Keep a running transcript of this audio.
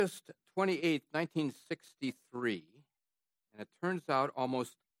28th, 1963, and it turns out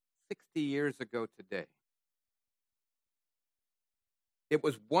almost 60 years ago today. It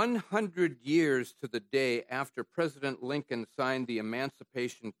was 100 years to the day after President Lincoln signed the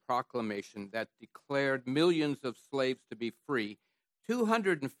Emancipation Proclamation that declared millions of slaves to be free.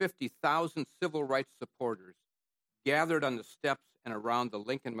 250,000 civil rights supporters gathered on the steps and around the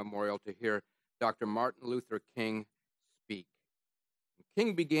Lincoln Memorial to hear Dr. Martin Luther King speak.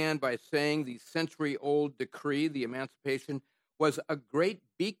 King began by saying the century-old decree, the Emancipation, was a great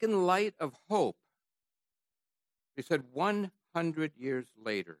beacon light of hope. He said 100 years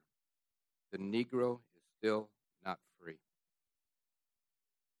later, the Negro is still not free.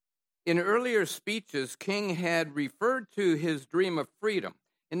 In earlier speeches, King had referred to his dream of freedom.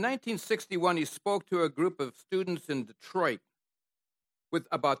 In 1961, he spoke to a group of students in Detroit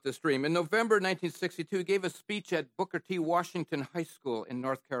about this dream. In November 1962, he gave a speech at Booker T. Washington High School in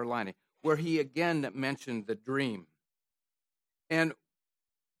North Carolina, where he again mentioned the dream. And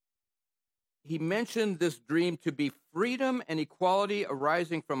he mentioned this dream to be freedom and equality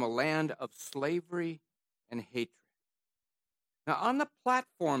arising from a land of slavery and hatred. Now, on the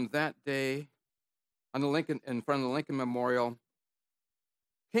platform that day, in front of the Lincoln Memorial,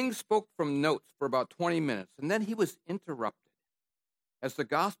 King spoke from notes for about 20 minutes, and then he was interrupted as the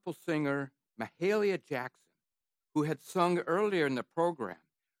gospel singer Mahalia Jackson, who had sung earlier in the program,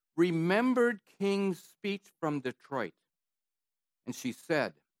 remembered King's speech from Detroit. And she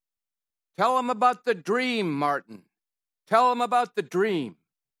said, "Tell him about the dream, Martin. Tell him about the dream."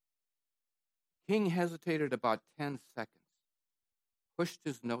 King hesitated about 10 seconds, pushed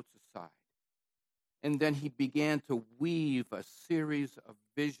his notes aside, and then he began to weave a series of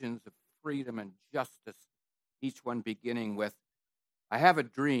visions of freedom and justice, each one beginning with, "I have a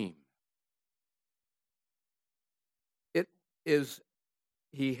dream."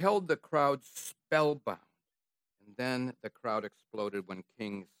 He held the crowd spellbound, and then the crowd exploded when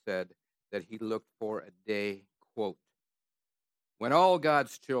King said that he looked for a day, quote, "when all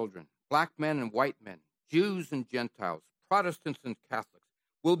God's children, black men and white men, Jews and Gentiles, Protestants and Catholics,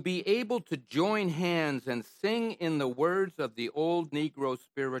 will be able to join hands and sing in the words of the old Negro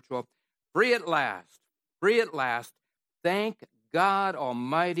spiritual, 'Free at last, free at last, thank God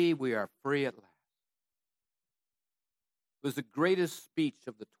Almighty, we are free at last.'" It was the greatest speech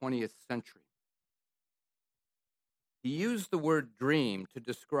of the 20th century. He used the word dream to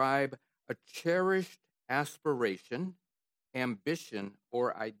describe a cherished aspiration, ambition,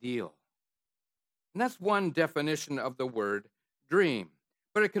 or ideal. And that's one definition of the word dream.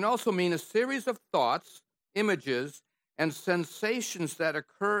 But it can also mean a series of thoughts, images, and sensations that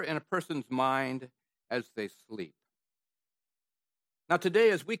occur in a person's mind as they sleep. Now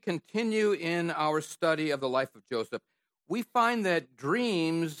today, as we continue in our study of the life of Joseph, we find that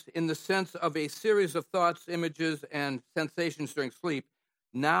dreams, in the sense of a series of thoughts, images, and sensations during sleep,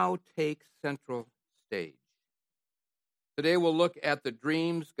 now take central stage. Today we'll look at the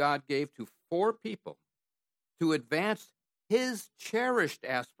dreams God gave to 4 people to advance his cherished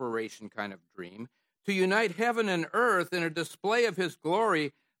aspiration kind of dream, to unite heaven and earth in a display of his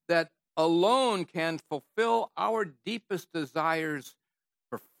glory that alone can fulfill our deepest desires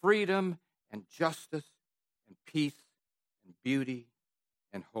for freedom and justice and peace and beauty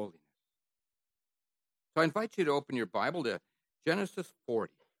and holiness. So I invite you to open your Bible to Genesis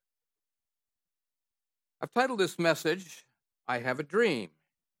 40. I've titled this message, "I Have a Dream,"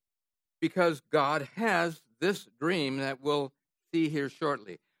 because God has this dream that we'll see here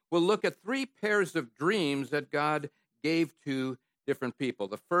shortly. We'll look at 3 pairs of dreams that God gave to different people.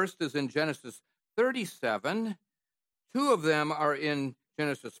 The first is in Genesis 37. 2 of them are in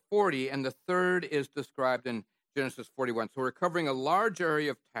Genesis 40, and the third is described in Genesis 41. So we're covering a large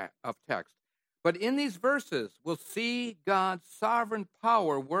area of text. But in these verses, we'll see God's sovereign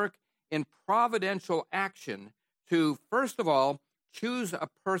power work in providential action to, first of all, choose a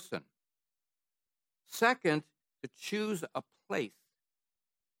person. Second, to choose a place.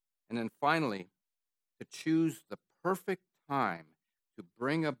 And then finally, to choose the perfect time to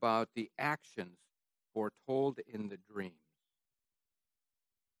bring about the actions foretold in the dreams.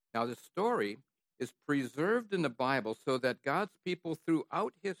 Now, the story is preserved in the Bible so that God's people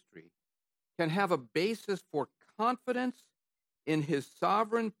throughout history can have a basis for confidence in his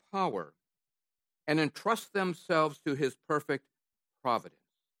sovereign power and entrust themselves to his perfect providence.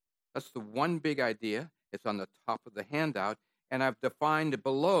 That's the one big idea. It's on the top of the handout, and I've defined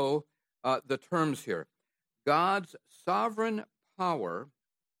below the terms here. God's sovereign power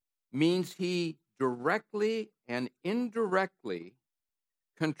means he directly and indirectly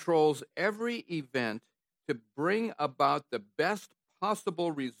controls every event to bring about the best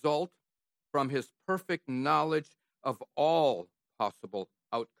possible result from his perfect knowledge of all possible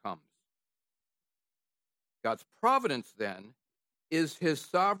outcomes. God's providence, then, is his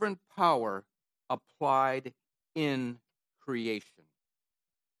sovereign power applied in creation.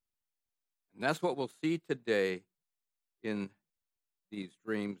 And that's what we'll see today in these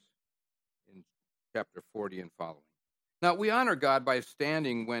dreams in chapter 40 and following. Now, we honor God by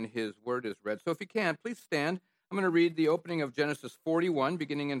standing when his word is read. So if you can, please stand. I'm going to read the opening of Genesis 41,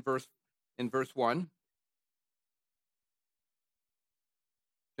 beginning in verse 1.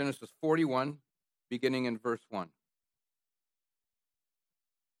 Genesis 41, beginning in verse 1.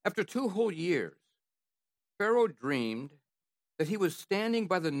 After 2 whole years, Pharaoh dreamed that he was standing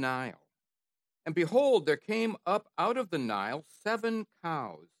by the Nile. And behold, there came up out of the Nile 7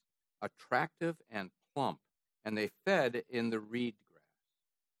 cows, attractive and plump, and they fed in the reed grass.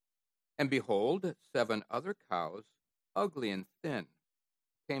 And behold, 7 other cows, ugly and thin,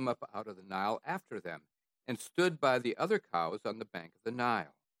 came up out of the Nile after them, and stood by the other cows on the bank of the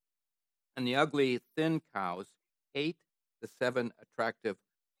Nile. And the ugly, thin cows ate the 7 attractive,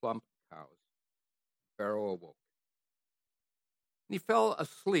 plump cows. Pharaoh awoke. And he fell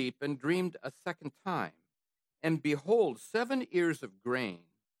asleep and dreamed a second time. And behold, 7 ears of grain,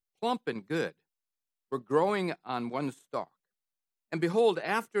 plump and good, were growing on one stalk. And behold,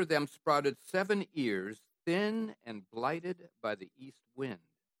 after them sprouted 7 ears, thin and blighted by the east wind.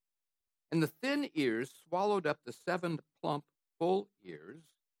 And the thin ears swallowed up the 7 plump, full ears.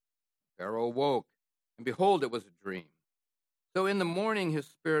 Pharaoh awoke, and behold, it was a dream. So in the morning his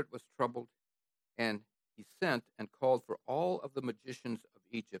spirit was troubled, and he sent and called for all of the magicians of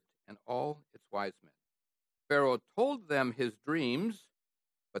Egypt and all its wise men. Pharaoh told them his dreams,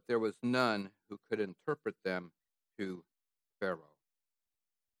 but there was none who could interpret them to Pharaoh.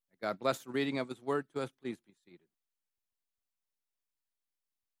 May God bless the reading of his word to us. Please be seated.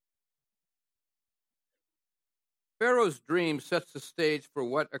 Pharaoh's dream sets the stage for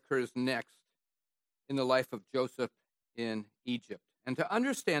what occurs next in the life of Joseph in Egypt. And to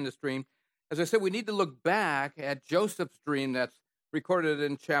understand this dream, as I said, we need to look back at Joseph's dream that's recorded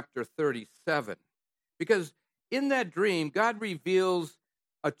in chapter 37. Because in that dream, God reveals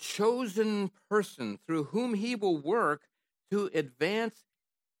a chosen person through whom he will work to advance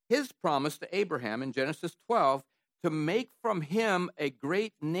his promise to Abraham in Genesis 12 to make from him a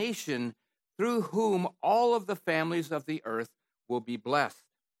great nation through whom all of the families of the earth will be blessed.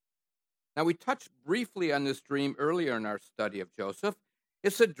 Now, we touched briefly on this dream earlier in our study of Joseph.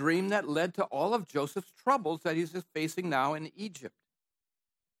 It's a dream that led to all of Joseph's troubles that he's facing now in Egypt.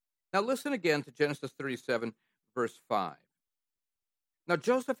 Now, listen again to Genesis 37, verse 5. Now,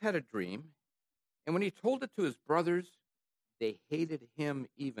 Joseph had a dream, and when he told it to his brothers, they hated him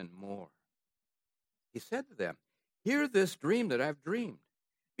even more. He said to them, "Hear this dream that I've dreamed.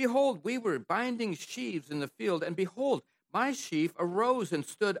 Behold, we were binding sheaves in the field, and behold, my sheaf arose and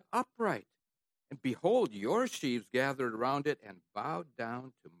stood upright. And behold, your sheaves gathered around it and bowed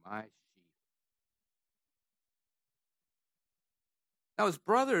down to my sheaf." Now, his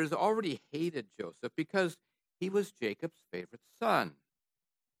brothers already hated Joseph because he was Jacob's favorite son.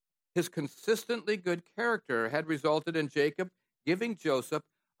 His consistently good character had resulted in Jacob giving Joseph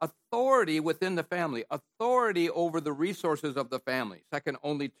authority within the family, authority over the resources of the family, second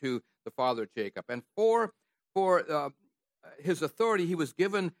only to the father Jacob. And for his authority, he was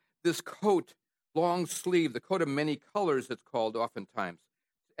given this coat, long sleeve, the coat of many colors, it's called oftentimes,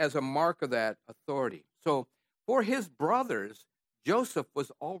 as a mark of that authority. So for his brothers, Joseph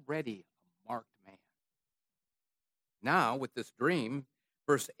was already a marked man. Now, with this dream,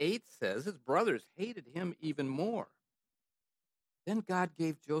 verse 8 says his brothers hated him even more. Then God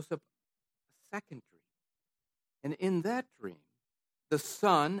gave Joseph a second dream. And in that dream, the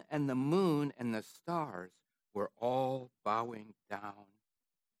sun and the moon and the stars were all bowing down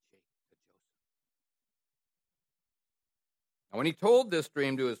to Joseph. Now, when he told this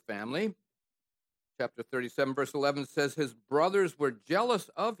dream to his family, chapter 37, verse 11 says his brothers were jealous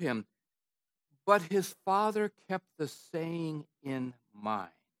of him, but his father kept the saying in mind.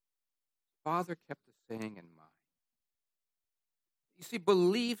 Father kept the saying in mind. You see,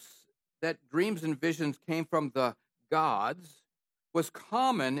 beliefs that dreams and visions came from the gods was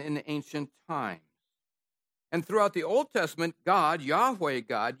common in ancient times. And throughout the Old Testament, God, Yahweh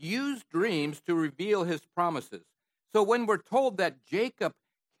God, used dreams to reveal his promises. So when we're told that Jacob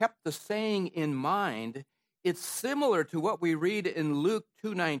kept the saying in mind, it's similar to what we read in Luke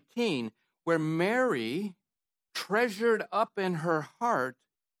 2:19, where Mary treasured up in her heart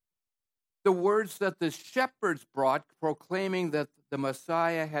the words that the shepherds brought, proclaiming that the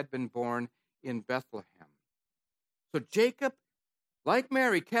Messiah had been born in Bethlehem. So Jacob like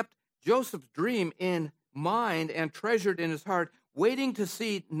Mary, kept Joseph's dream in mind and treasured in his heart, waiting to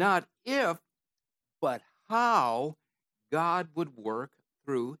see not if, but how God would work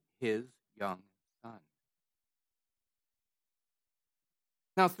through his young son.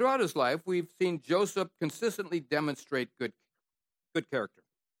 Now, throughout his life, we've seen Joseph consistently demonstrate good character.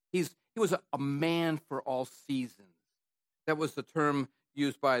 He was a man for all seasons. That was the term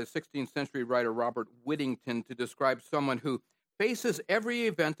used by the 16th century writer Robert Whittington to describe someone who faces every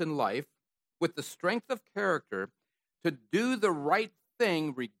event in life with the strength of character to do the right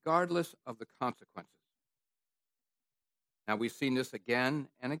thing regardless of the consequences. Now, we've seen this again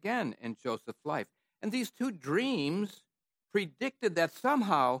and again in Joseph's life. And these two dreams predicted that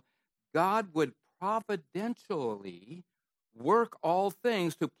somehow God would providentially work all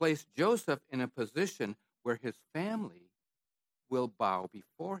things to place Joseph in a position where his family will bow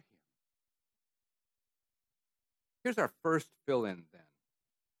before him. Here's our first fill-in then.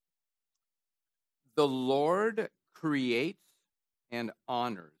 The Lord creates and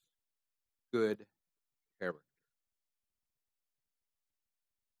honors good character.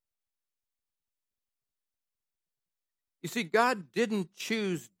 You see, God didn't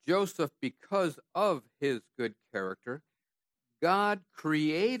choose Joseph because of his good character. God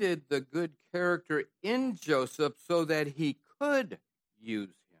created the good character in Joseph so that he could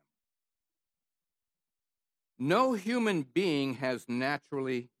use him. No human being has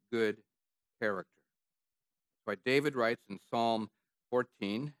naturally good character. That's why David writes in Psalm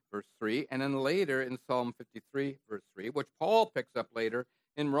 14, verse 3, and then later in Psalm 53, verse 3, which Paul picks up later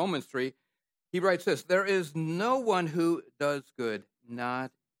in Romans 3, he writes this: there is no one who does good,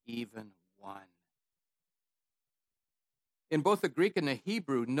 not even one. In both the Greek and the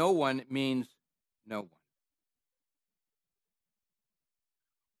Hebrew, no one means no one.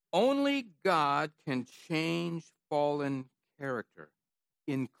 Only God can change fallen character,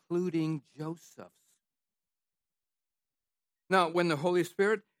 including Joseph's. Now, when the Holy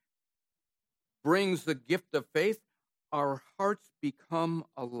Spirit brings the gift of faith, our hearts become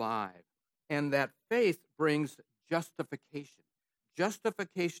alive. And that faith brings justification.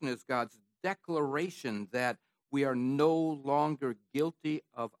 Justification is God's declaration that we are no longer guilty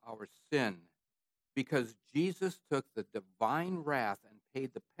of our sin because Jesus took the divine wrath and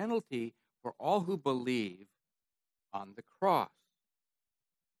paid the penalty for all who believe on the cross.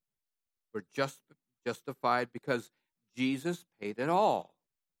 We're justified because Jesus paid it all.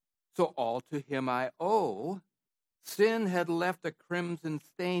 So all to him I owe. Sin had left a crimson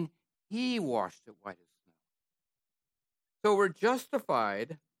stain. He washed it white as snow. So we're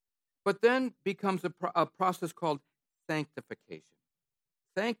justified, but then becomes a process called sanctification.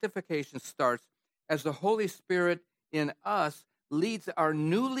 Sanctification starts as the Holy Spirit in us leads our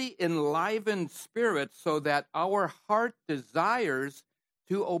newly enlivened spirit so that our heart desires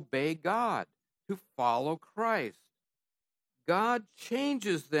to obey God, to follow Christ. God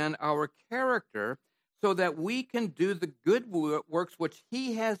changes then our character so that we can do the good works which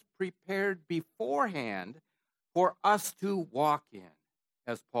he has prepared beforehand for us to walk in,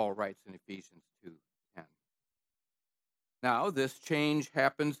 as Paul writes in Ephesians 2:10. Now, this change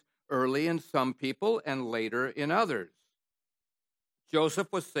happens early in some people and later in others.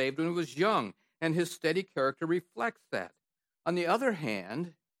 Joseph was saved when he was young, and his steady character reflects that. On the other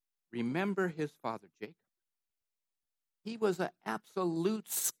hand, remember his father Jacob. He was an absolute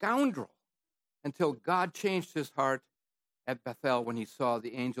scoundrel until God changed his heart at Bethel when he saw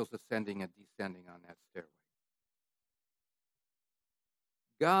the angels ascending and descending on that stairway.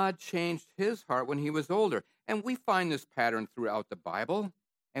 God changed his heart when he was older. And we find this pattern throughout the Bible,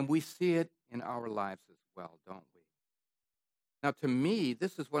 and we see it in our lives as well, don't we? Now, to me,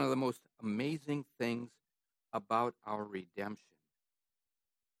 this is one of the most amazing things about our redemption.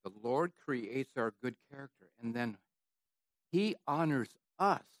 The Lord creates our good character, and then he honors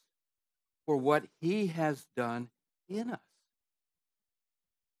us for what he has done in us.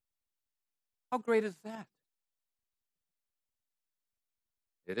 How great is that?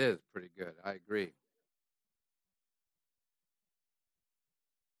 It is pretty good. I agree.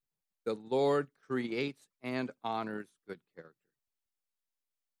 The Lord creates and honors good character.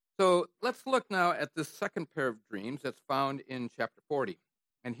 So let's look now at the second pair of dreams that's found in chapter 40.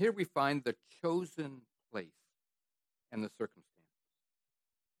 And here we find the chosen place and the circumstances.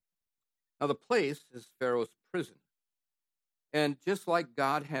 Now, the place is Pharaoh's prison. And just like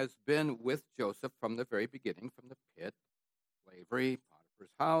God has been with Joseph from the very beginning, from the pit, slavery,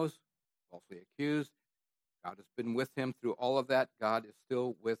 Potiphar's house, falsely accused, God has been with him through all of that. God is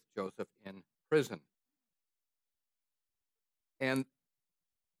still with Joseph in prison. And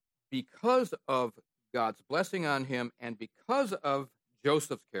because of God's blessing on him, and because of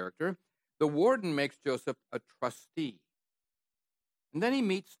Joseph's character, the warden makes Joseph a trustee. And then he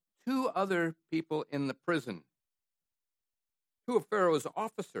meets two other people in the prison, two of Pharaoh's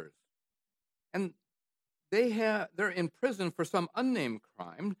officers. And they're in prison for some unnamed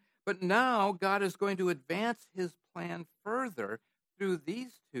crime, but now God is going to advance his plan further through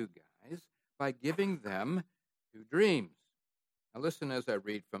these two guys by giving them two dreams. Now listen as I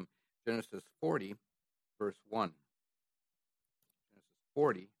read from Genesis 40, verse 1. Genesis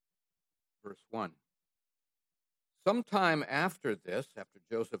 40, verse 1. Sometime after this, after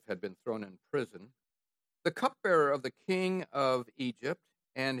Joseph had been thrown in prison, the cupbearer of the king of Egypt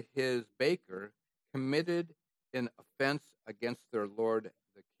and his baker committed an offense against their lord,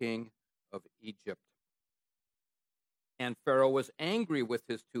 the king of Egypt. And Pharaoh was angry with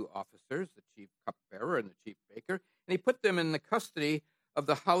his two officers, the chief cupbearer and the chief baker, and he put them in the custody of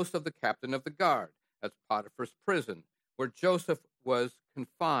the house of the captain of the guard. That's Potiphar's prison, where Joseph was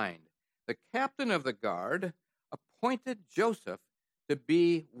confined. The captain of the guard appointed Joseph to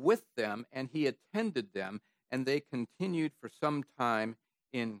be with them, and he attended them, and they continued for some time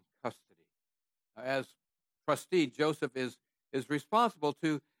in custody. As trustee, Joseph is responsible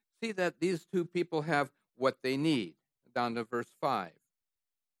to see that these two people have what they need, down to verse 5.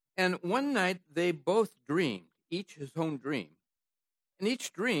 And one night they both dreamed, each his own dream, and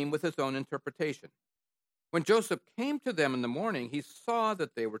each dream with its own interpretation. When Joseph came to them in the morning, he saw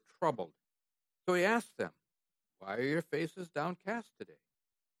that they were troubled. So he asked them, "Why are your faces downcast today?"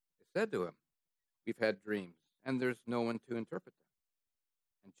 They said to him, "We've had dreams, and there's no one to interpret them."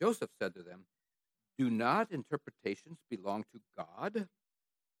 And Joseph said to them, "Do not interpretations belong to God?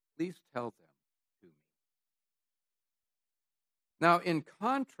 Please tell them to me." Now, in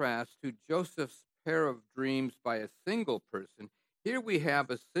contrast to Joseph's pair of dreams by a single person, here we have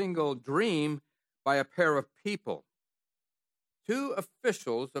a single dream by a pair of people. Two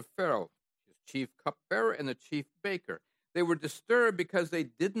officials of Pharaoh, his chief cupbearer and the chief baker. They were disturbed because they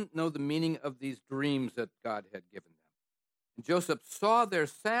didn't know the meaning of these dreams that God had given them. And Joseph saw their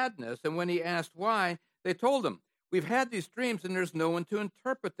sadness, and when he asked why, they told him, "We've had these dreams, and there's no one to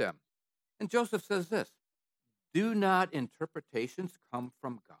interpret them." And Joseph says this, "Do not interpretations come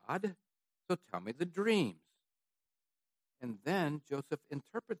from God? So tell me the dreams." And then Joseph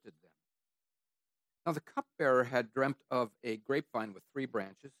interpreted them. Now the cupbearer had dreamt of a grapevine with 3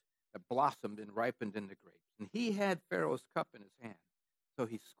 branches that blossomed and ripened into grapes. And he had Pharaoh's cup in his hand. So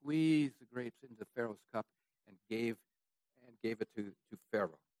he squeezed the grapes into Pharaoh's cup and gave it to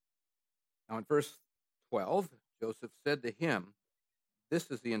Pharaoh. Now in verse 12, Joseph said to him, "This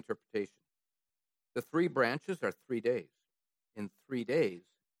is the interpretation. The 3 branches are 3 days. In 3 days,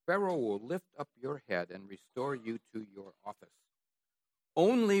 Pharaoh will lift up your head and restore you to your office.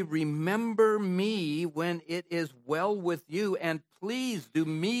 Only remember me when it is well with you, and please do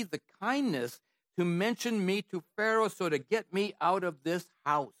me the kindness to mention me to Pharaoh so to get me out of this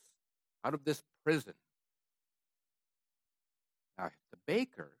house, out of this prison." Now, the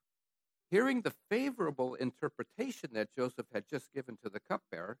baker, hearing the favorable interpretation that Joseph had just given to the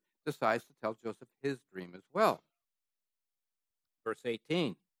cupbearer, decides to tell Joseph his dream as well. Verse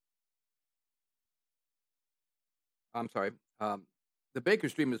 18. The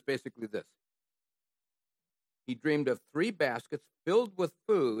baker's dream is basically this. He dreamed of 3 baskets filled with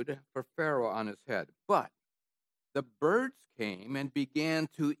food for Pharaoh on his head. But the birds came and began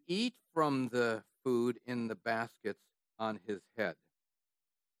to eat from the food in the baskets on his head.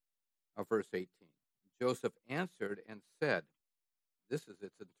 Now, verse 18. Joseph answered and said, this is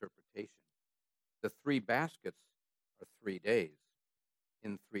its interpretation. The 3 baskets are 3 days.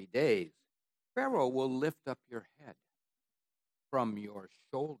 In 3 days, Pharaoh will lift up your head from your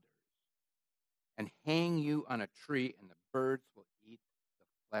shoulders and hang you on a tree, and the birds will eat the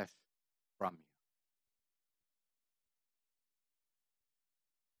flesh from you.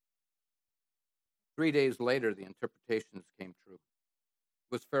 Three days later, the interpretations came true.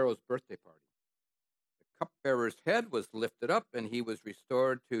 It was Pharaoh's birthday party. The cupbearer's head was lifted up, and he was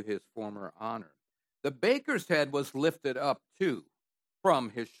restored to his former honor. The baker's head was lifted up, too,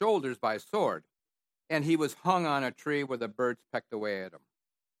 from his shoulders by sword, and he was hung on a tree where the birds pecked away at him.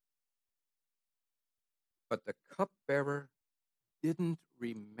 But the cupbearer didn't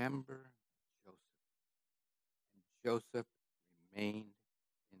remember Joseph, and Joseph remained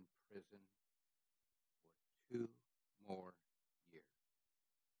in prison for 2 more years.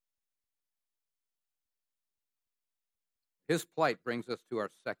 His plight brings us to our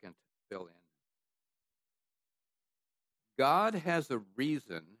second fill-in. God has a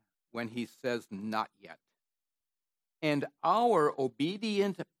reason when he says not yet. And our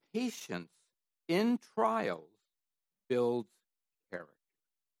obedient patience in trials builds character.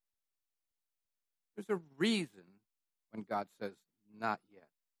 There's a reason when God says, not yet.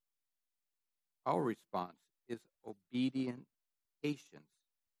 Our response is obedient patience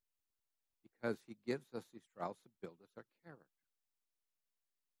because he gives us these trials to build us our character.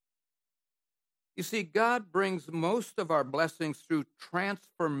 You see, God brings most of our blessings through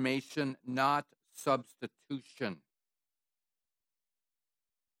transformation, not substitution.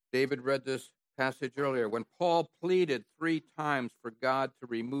 David read this passage earlier. When Paul pleaded 3 times for God to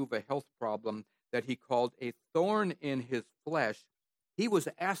remove a health problem that he called a thorn in his flesh, he was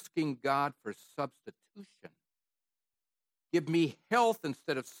asking God for substitution. Give me health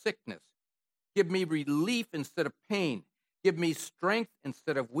instead of sickness. Give me relief instead of pain. Give me strength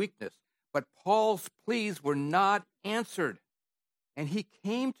instead of weakness. But Paul's pleas were not answered. And he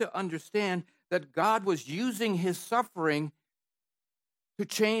came to understand that God was using his suffering to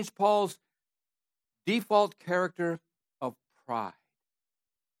change Paul's default character of pride,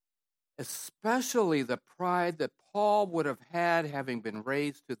 especially the pride that Paul would have had having been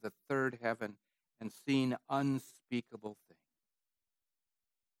raised to the third heaven and seen unspeakable things.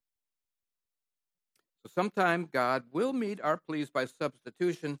 So sometimes God will meet our pleas by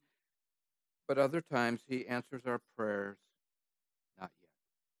substitution, but other times he answers our prayers, not yet.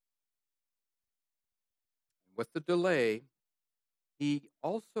 And with the delay, he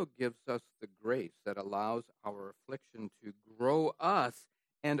also gives us the grace that allows our affliction to grow us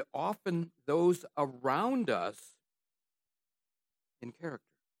and often those around us in character.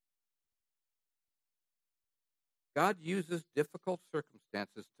 God uses difficult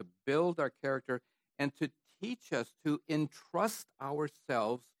circumstances to build our character and to teach us to entrust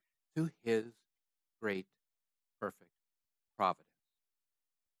ourselves to his great, perfect providence.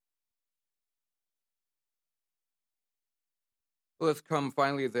 Let's come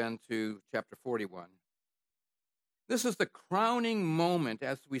finally then to chapter 41. This is the crowning moment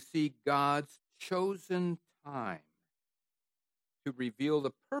as we see God's chosen time to reveal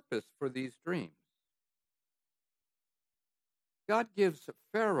the purpose for these dreams. God gives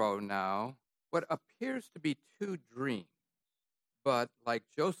Pharaoh now what appears to be 2 dreams, but like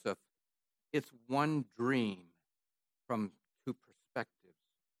Joseph, it's one dream from 2 perspectives.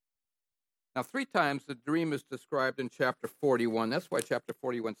 Now, 3 times the dream is described in chapter 41. That's why chapter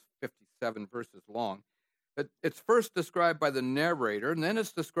 41 is 57 verses long. But it's first described by the narrator, and then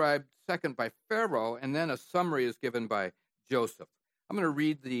it's described second by Pharaoh, and then a summary is given by Joseph. I'm going to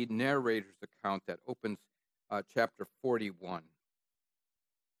read the narrator's account that opens chapter 41.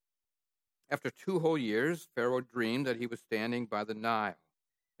 After 2 whole years, Pharaoh dreamed that he was standing by the Nile.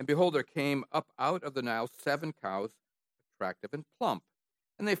 And behold, there came up out of the Nile 7 cows, attractive and plump,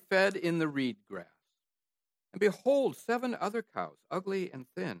 and they fed in the reed grass. And behold, 7 other cows, ugly and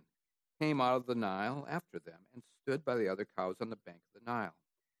thin, came out of the Nile after them and stood by the other cows on the bank of the Nile.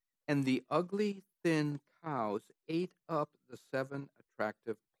 And the ugly, thin cows ate up the 7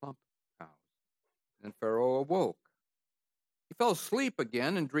 attractive, plump cows. And Pharaoh awoke. He fell asleep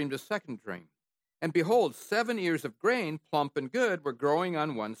again and dreamed a second dream. And behold, 7 ears of grain, plump and good, were growing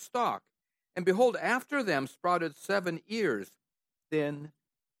on one stalk. And behold, after them sprouted 7 ears, thin,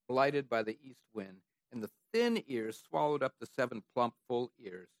 blighted by the east wind. And the thin ears swallowed up the 7 plump, full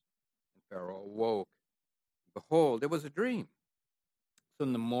ears. And Pharaoh awoke. Behold, it was a dream. So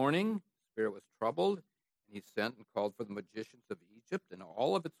in the morning, the spirit was troubled, and he sent and called for the magicians of Egypt and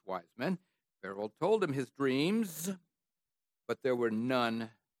all of its wise men. Pharaoh told him his dreams, but there were none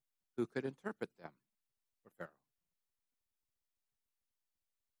who could interpret them for Pharaoh.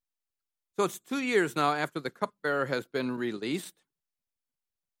 So it's 2 years now after the cupbearer has been released,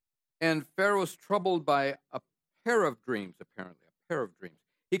 and Pharaoh's troubled by a pair of dreams, apparently, a pair of dreams.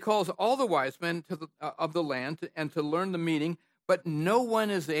 He calls all the wise men of the land to learn the meaning, but no one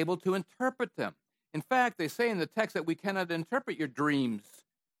is able to interpret them. In fact, they say in the text that we cannot interpret your dreams,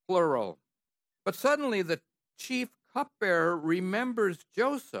 plural. But suddenly the chief cupbearer remembers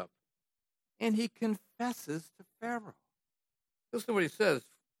Joseph, and he confesses to Pharaoh. Listen to what he says,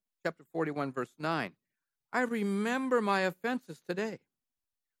 chapter 41, verse 9. I remember my offenses today.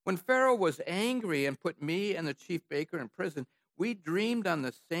 When Pharaoh was angry and put me and the chief baker in prison, we dreamed on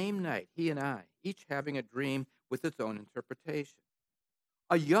the same night, he and I, each having a dream with its own interpretation.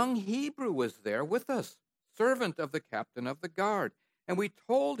 A young Hebrew was there with us, servant of the captain of the guard. And we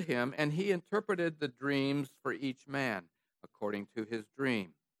told him, and he interpreted the dreams for each man, according to his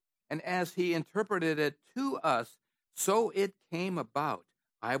dream. And as he interpreted it to us, so it came about.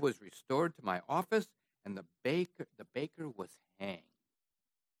 I was restored to my office, and the baker was hanged.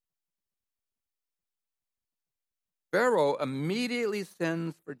 Pharaoh immediately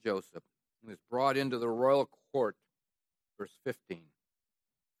sends for Joseph, and was brought into the royal court. Verse 15.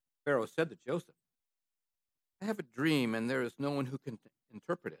 Pharaoh said to Joseph, I have a dream, and there is no one who can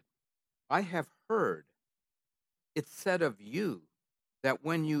interpret it. I have heard it said of you that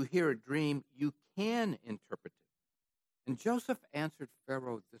when you hear a dream, you can interpret it. And Joseph answered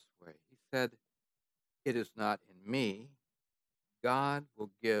Pharaoh this way. He said, it is not in me. God will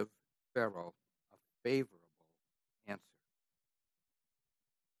give Pharaoh a favorable answer.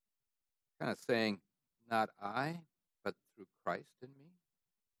 Kind of saying, not I, but through Christ in me.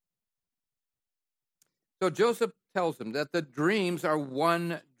 So Joseph tells him that the dreams are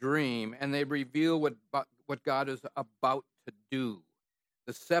one dream, and they reveal what God is about to do.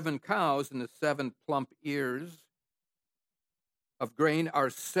 The 7 cows and the 7 plump ears of grain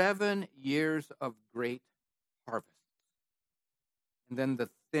are 7 years of great harvest. And then the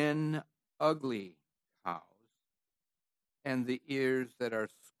thin, ugly cows and the ears that are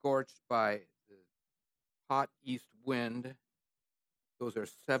scorched by the hot east wind, those are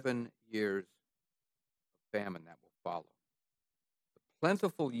 7 years of famine that will follow. The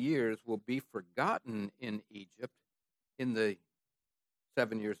plentiful years will be forgotten in Egypt in the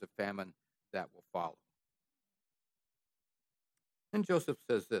 7 years of famine that will follow. And Joseph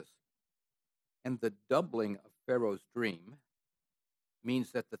says this, and the doubling of Pharaoh's dream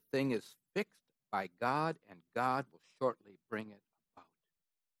means that the thing is fixed by God, and God will shortly bring it about.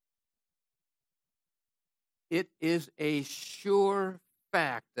 It is a sure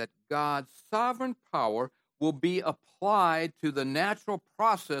fact that God's sovereign power will be applied to the natural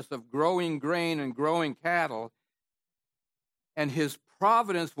process of growing grain and growing cattle, and his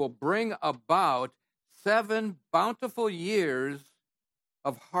providence will bring about 7 bountiful years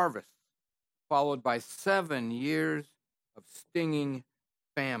of harvest, followed by 7 years of stinging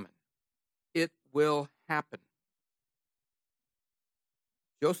famine. It will happen.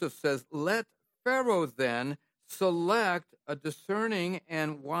 Joseph says, let Pharaoh then select a discerning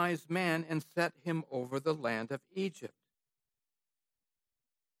and wise man and set him over the land of Egypt.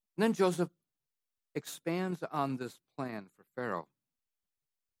 And then Joseph expands on this plan for Pharaoh.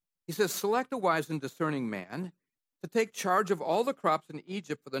 He says, select a wise and discerning man to take charge of all the crops in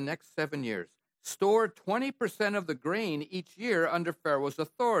Egypt for the next 7 years. Store 20% of the grain each year under Pharaoh's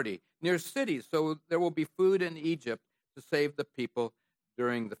authority near cities, so there will be food in Egypt to save the people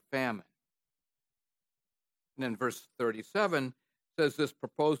during the famine. And then verse 37 says this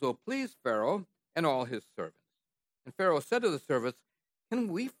proposal pleased Pharaoh and all his servants. And Pharaoh said to the servants, can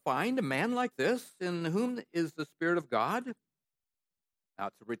we find a man like this in whom is the Spirit of God? Now,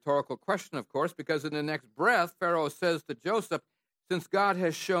 it's a rhetorical question, of course, because in the next breath, Pharaoh says to Joseph, since God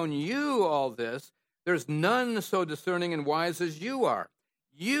has shown you all this, there's none so discerning and wise as you are.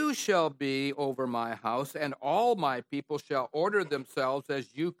 You shall be over my house, and all my people shall order themselves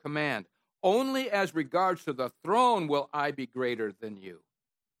as you command. Only as regards to the throne will I be greater than you.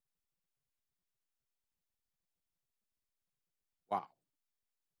 Wow.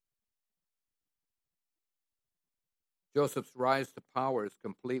 Joseph's rise to power is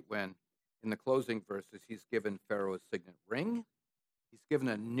complete when, in the closing verses, he's given Pharaoh's signet ring. He's given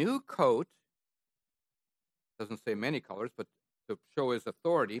a new coat. Doesn't say many colors, but to show his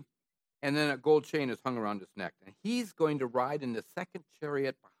authority. And then a gold chain is hung around his neck. And he's going to ride in the second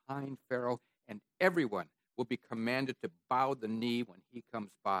chariot behind Pharaoh, and everyone will be commanded to bow the knee when he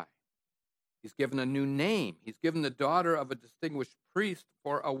comes by. He's given a new name. He's given the daughter of a distinguished priest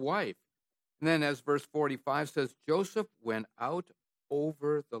for a wife. And then, as verse 45 says, Joseph went out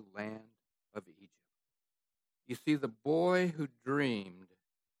over the land of Egypt. You see, the boy who dreamed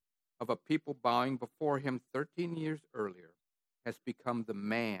of a people bowing before him 13 years earlier has become the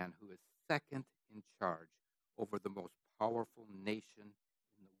man who is second in charge over the most powerful nation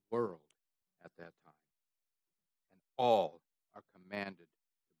in the world at that time. And all are commanded to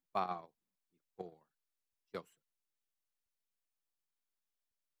bow before Joseph.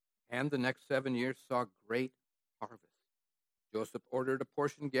 And the next 7 years saw great harvest. Joseph ordered a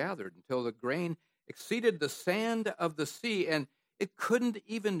portion gathered until the grain exceeded the sand of the sea, and it couldn't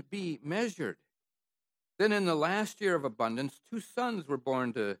even be measured. Then in the last year of abundance, 2 sons were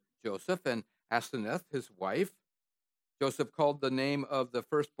born to Joseph, and Asenath, his wife. Joseph called the name of the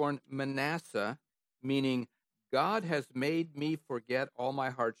firstborn Manasseh, meaning, God has made me forget all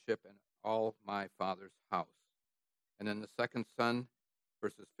my hardship and all my father's house. And then the second son,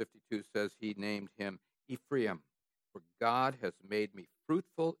 verses 52, says he named him Ephraim, for God has made me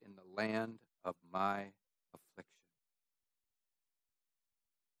fruitful in the land of my affliction.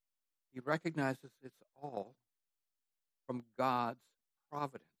 He recognizes it's all from God's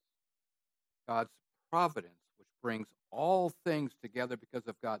providence. God's providence, which brings all things together because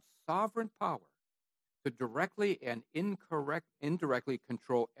of God's sovereign power to directly and indirectly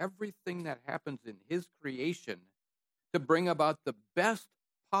control everything that happens in his creation to bring about the best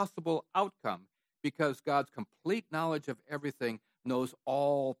possible outcome, because God's complete knowledge of everything knows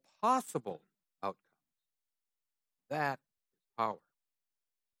all possible outcomes. That is power.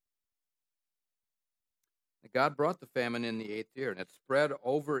 God brought the famine in the 8th year, and it spread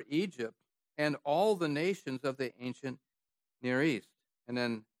over Egypt and all the nations of the ancient Near East. And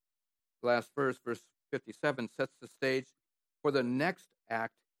then last verse 57, sets the stage for the next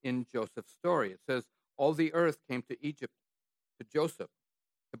act in Joseph's story. It says, all the earth came to Egypt, to Joseph,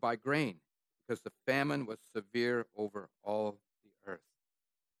 to buy grain, because the famine was severe over all the earth.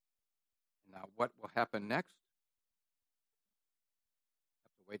 Now, what will happen next?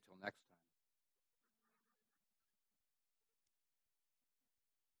 Have to wait till next time.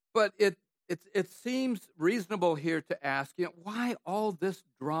 But it seems reasonable here to ask, why all this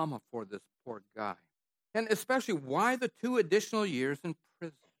drama for this poor guy? And especially, why the 2 additional years in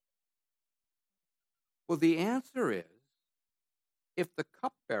prison? Well, the answer is, if the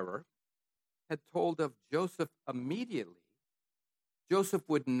cupbearer had told of Joseph immediately, Joseph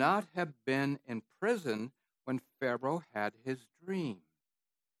would not have been in prison when Pharaoh had his dream.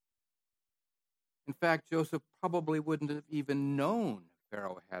 In fact, Joseph probably wouldn't have even known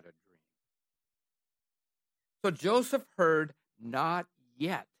Pharaoh had a dream. So Joseph heard "not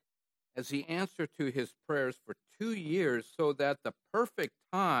yet" as the answer to his prayers for 2 years, so that the perfect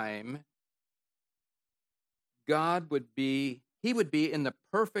time he would be in the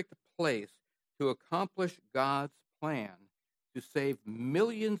perfect place to accomplish God's plan to save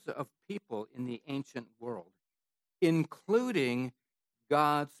millions of people in the ancient world, including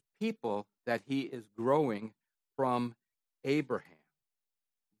God's people that he is growing from Abraham.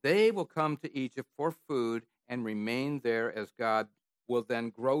 They will come to Egypt for food and remain there, as God will then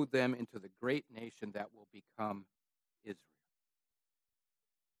grow them into the great nation that will become Israel.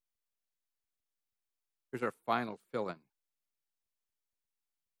 Here's our final fill-in.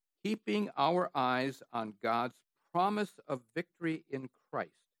 Keeping our eyes on God's promise of victory in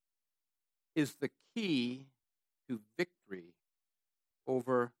Christ is the key to victory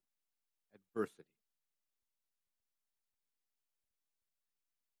over adversity.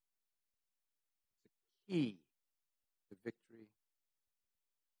 The key to victory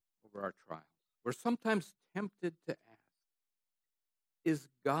over our trials. We're sometimes tempted to ask, is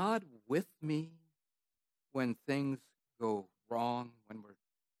God with me when things go wrong, when we're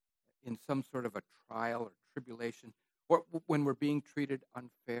in some sort of a trial or tribulation, or when we're being treated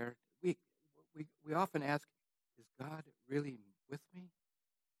unfair? We often ask, is God really with me?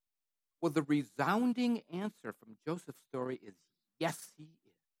 Well, the resounding answer from Joseph's story is yes, he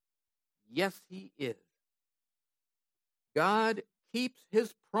is. Yes, he is. God keeps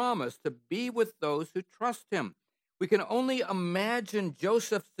his promise to be with those who trust him. We can only imagine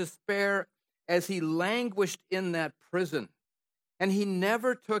Joseph's despair as he languished in that prison. And he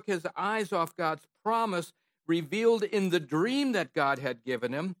never took his eyes off God's promise revealed in the dream that God had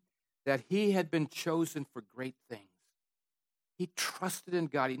given him, that he had been chosen for great things. He trusted in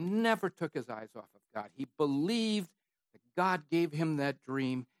God. He never took his eyes off of God. He believed that God gave him that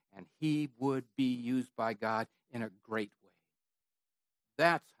dream and he would be used by God in a great way.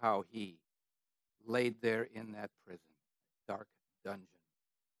 That's how he laid there in that prison, dark dungeon.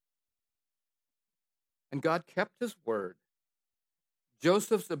 And God kept his word.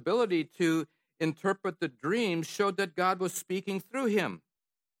 Joseph's ability to interpret the dreams showed that God was speaking through him.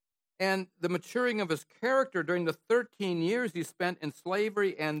 And the maturing of his character during the 13 years he spent in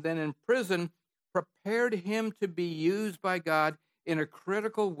slavery and then in prison prepared him to be used by God in a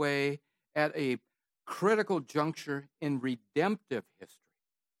critical way at a critical juncture in redemptive history.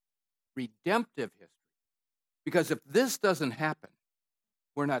 Redemptive history. Because if this doesn't happen,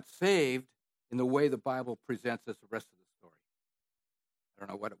 we're not saved in the way the Bible presents us the rest of the story. I don't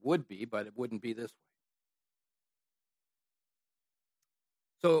know what it would be, but it wouldn't be this way.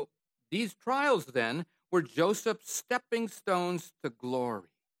 So these trials then were Joseph's stepping stones to glory.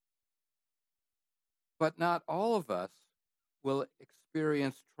 But not all of us will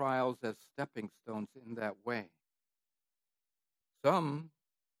experience trials as stepping stones in that way. Some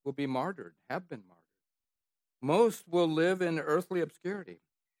will be martyred, have been martyred. Most will live in earthly obscurity.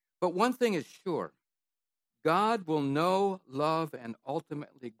 But one thing is sure, God will know, love, and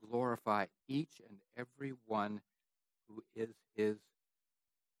ultimately glorify each and every one who is his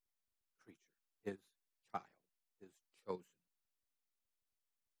creature, his child, his chosen.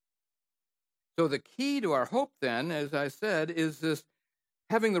 So the key to our hope then, as I said, is this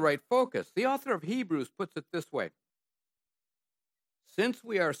having the right focus. The author of Hebrews puts it this way: since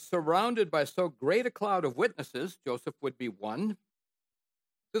we are surrounded by so great a cloud of witnesses, Joseph would be one.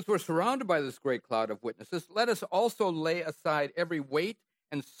 Since we're surrounded by this great cloud of witnesses, let us also lay aside every weight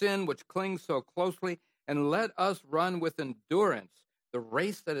and sin which clings so closely, and let us run with endurance the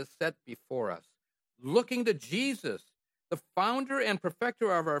race that is set before us, looking to Jesus, the founder and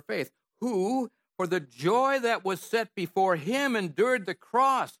perfecter of our faith, who, for the joy that was set before him, endured the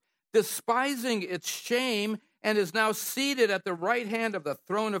cross, despising its shame, and is now seated at the right hand of the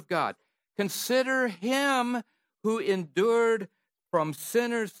throne of God. Consider him who endured from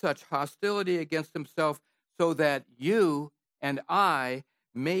sinners such hostility against himself, so that you and I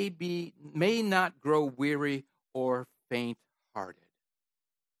may not grow weary or faint-hearted.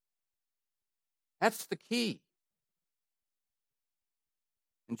 That's the key.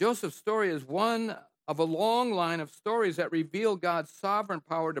 And Joseph's story is one of a long line of stories that reveal God's sovereign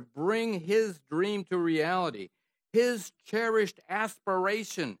power to bring his dream to reality, his cherished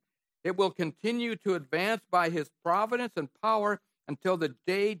aspiration. It will continue to advance by his providence and power until the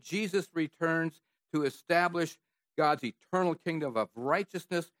day Jesus returns to establish God's eternal kingdom of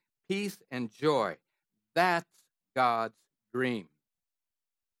righteousness, peace, and joy. That's God's dream.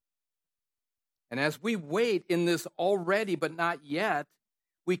 And as we wait in this already but not yet,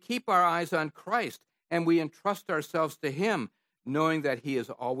 we keep our eyes on Christ and we entrust ourselves to him, knowing that he is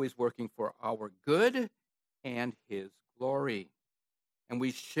always working for our good and his glory. And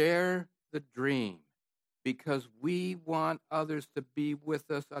we share the dream because we want others to be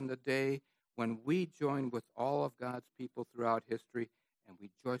with us on the day when we join with all of God's people throughout history and we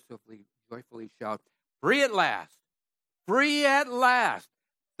joyfully shout, "Free at last! Free at last!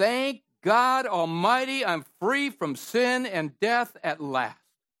 Thank God Almighty, I'm free from sin and death at last."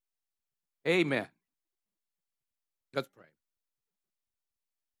 Amen. Let's pray.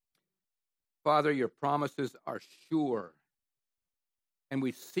 Father, your promises are sure, and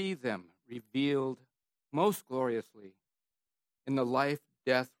we see them revealed most gloriously in the life,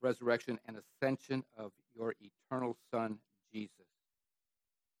 death, resurrection, and ascension of your eternal Son, Jesus.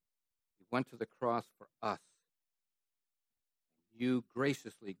 He went to the cross for us. You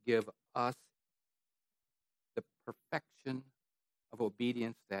graciously give us the perfection of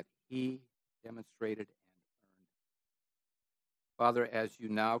obedience that he demonstrated and earned. Father, as you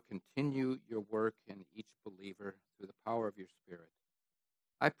now continue your work in each believer through the power of your Spirit,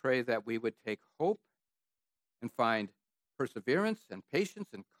 I pray that we would take hope and find perseverance and patience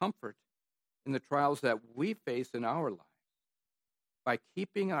and comfort in the trials that we face in our lives by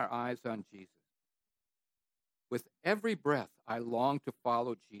keeping our eyes on Jesus. With every breath, I long to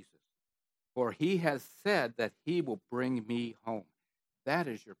follow Jesus, for he has said that he will bring me home. That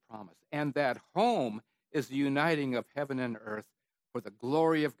is your promise. And that home is the uniting of heaven and earth for the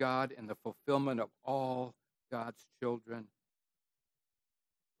glory of God and the fulfillment of all God's children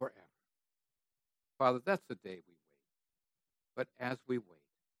forever. Father, that's the day we wait. But as we wait,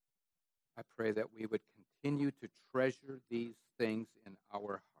 I pray that we would continue to treasure these things in our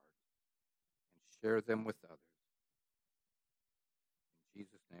heart and share them with others. In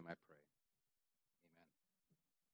Jesus' name I pray.